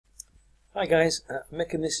Hi guys, I'm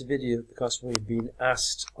making this video because we've been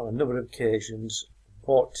asked on a number of occasions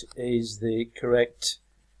what is the correct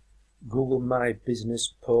Google My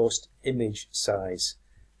Business post image size.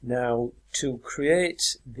 Now, to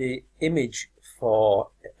create the image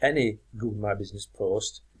for any Google My Business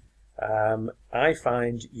post, I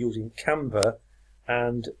find using Canva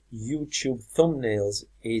and YouTube thumbnails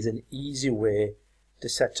is an easy way to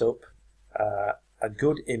set up a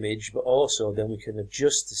good image, but also then we can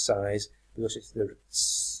adjust the size because it's the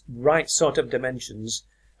right sort of dimensions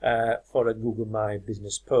for a Google My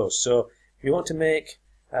Business post. So if you want to make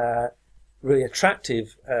really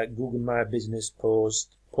attractive Google My Business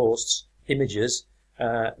posts images,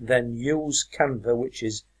 then use Canva, which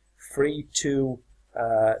is free to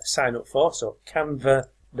sign up for. So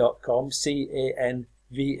canva.com,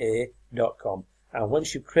 canva.com. And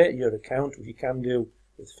once you create your account, which you can do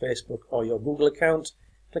with Facebook or your Google account,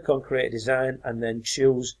 click on Create Design and then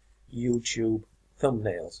choose YouTube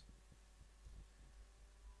thumbnails.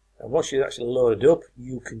 And once you've actually loaded up,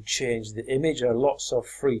 you can change the image. There are lots of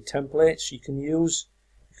free templates you can use.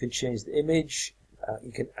 You can change the image,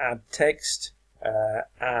 you can add text,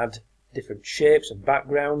 add different shapes and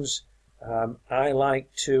backgrounds. I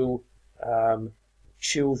like to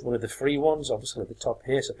choose one of the free ones, obviously at the top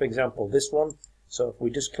here. So for example, this one. So if we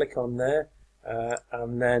just click on there,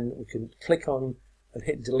 and then we can click on and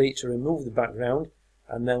hit delete to remove the background,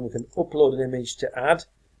 and then we can upload an image to add.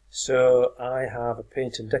 So I have a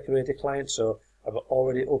paint and decorator client, so I've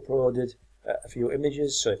already uploaded a few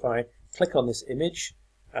images. So if I click on this image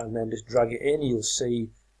and then just drag it in, you'll see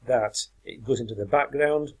that it goes into the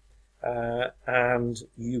background, and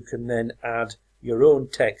you can then add your own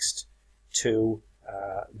text to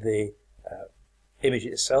the image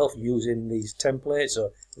itself using these templates.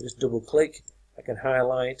 So I'll just double click, I can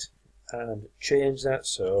highlight and change that.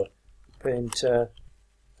 So painter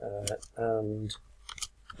and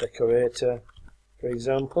decorator, for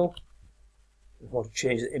example. If you want to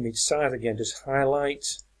change the image size, again just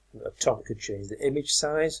highlight. At the top I could change the image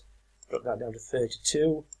size, drop that down to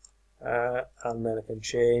 32, and then I can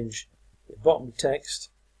change the bottom text.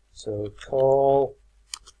 So call,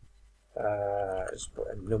 just put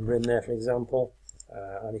a number in there for example,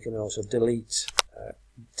 and you can also delete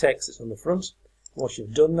text that's on the front. Once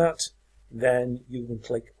you've done that, then you can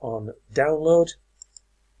click on download.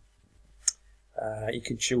 You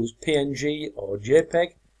can choose PNG or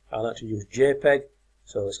JPEG. I like to use JPEG,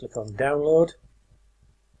 so let's click on download,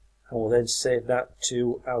 and we'll then save that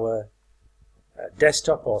to our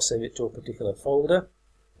desktop or save it to a particular folder.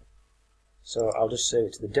 So I'll just save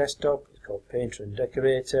it to the desktop. It's called painter and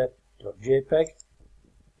decorator.jpg.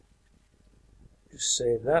 Just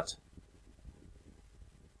save that.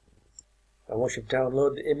 And once you've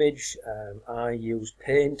downloaded the image, I use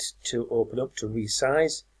Paint to open up to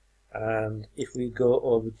resize. And if we go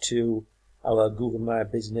over to our Google My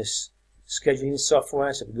Business scheduling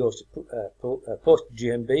software, so if it goes to Post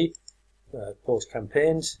Gmb, Post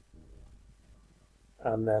Campaigns,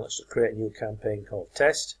 and then let's create a new campaign called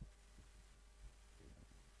Test.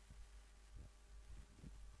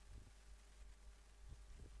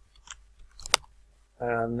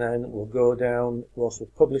 And then we'll go down, once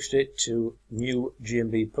we've published it, to New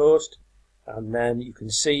Gmb Post, and then you can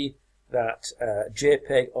see that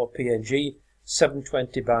JPEG or PNG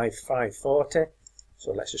 720 by 540.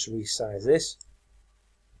 So let's just resize this.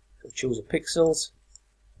 So choose the pixels,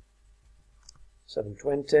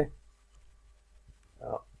 720.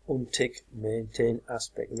 Untick maintain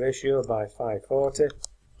aspect ratio by 540.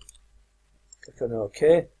 Click on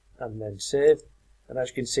OK and then save. And as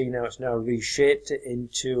you can see now, it's now reshaped it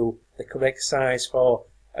into the correct size for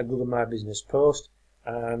a Google My Business post.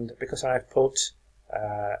 And because I've put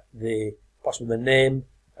possibly the name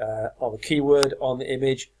or the keyword on the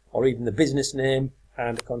image, or even the business name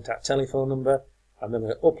and a contact telephone number, and then I'm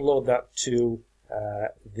going to upload that to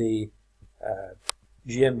the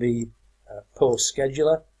Gmb Post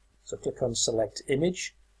Scheduler. So click on Select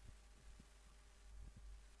Image.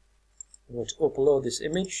 I'm going to upload this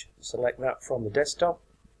image, select that from the desktop.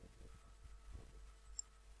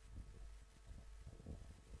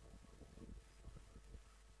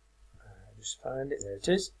 Just find it, there it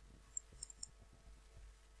is.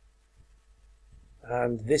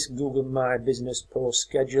 And this Google My Business Post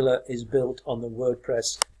Scheduler is built on the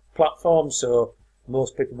WordPress platform, so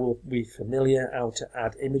most people will be familiar how to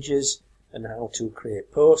add images and how to create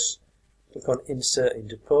posts. Click on Insert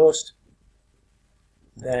into Post.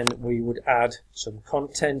 Then we would add some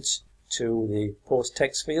content to the post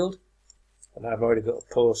text field, and I've already got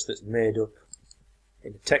a post that's made up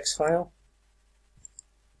in a text file.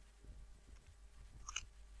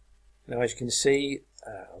 Now as you can see,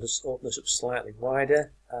 I'll just open this up slightly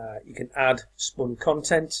wider. You can add spun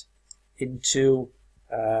content into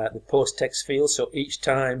the post text field, so each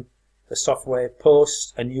time the software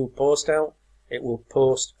posts a new post out, it will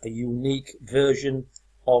post a unique version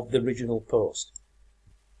of the original post.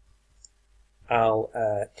 I'll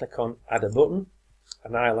click on add a button,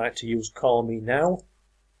 and I like to use call me now.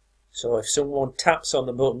 So if someone taps on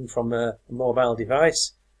the button from a mobile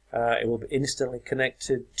device, it will be instantly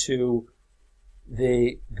connected to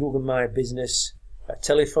the Google My Business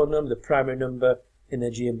telephone number, the primary number in the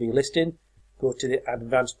Gmb listing. Go to the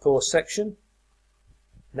advanced post section.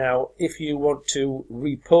 Now if you want to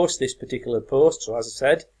repost this particular post, so as I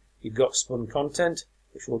said, you've got spun content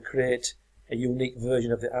which will create a unique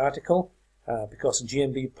version of the article, because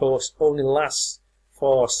Gmb Post only lasts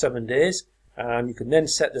for 7 days, and you can then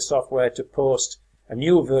set the software to post a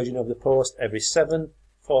new version of the post every 7,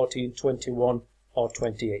 14, 21 or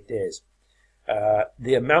 28 days.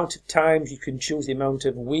 The amount of times, you can choose the amount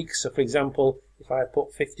of weeks. So for example, if I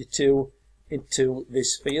put 52 into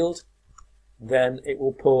this field, then it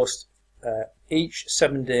will post each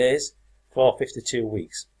 7 days for 52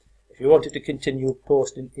 weeks. If you wanted to continue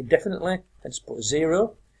posting indefinitely, and just put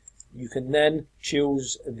 0. You can then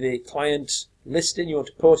choose the client's listing you want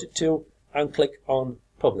to post it to and click on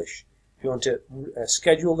publish. If you want to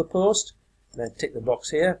schedule the post, then tick the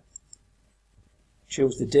box here.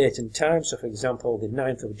 Choose the date and time, so for example the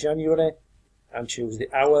 9th of January, and choose the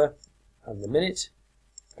hour and the minute.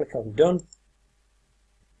 Click on done,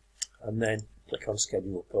 and then click on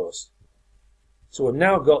schedule post. So we've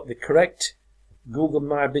now got the correct Google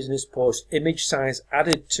My Business post image size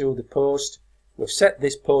added to the post. We've set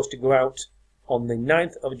this post to go out on the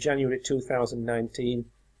 9th of January 2019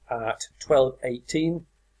 at 12:18,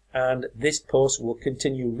 and this post will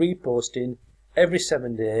continue reposting every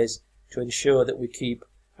 7 days to ensure that we keep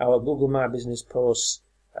our Google My Business posts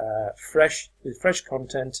fresh, with fresh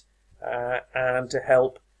content, and to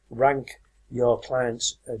help rank your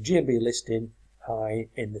client's Gmb listing high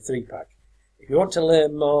in the 3-pack. If you want to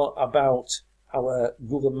learn more about our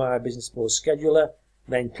Google My Business Post Scheduler,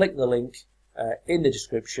 then click the link in the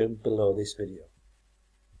description below this video.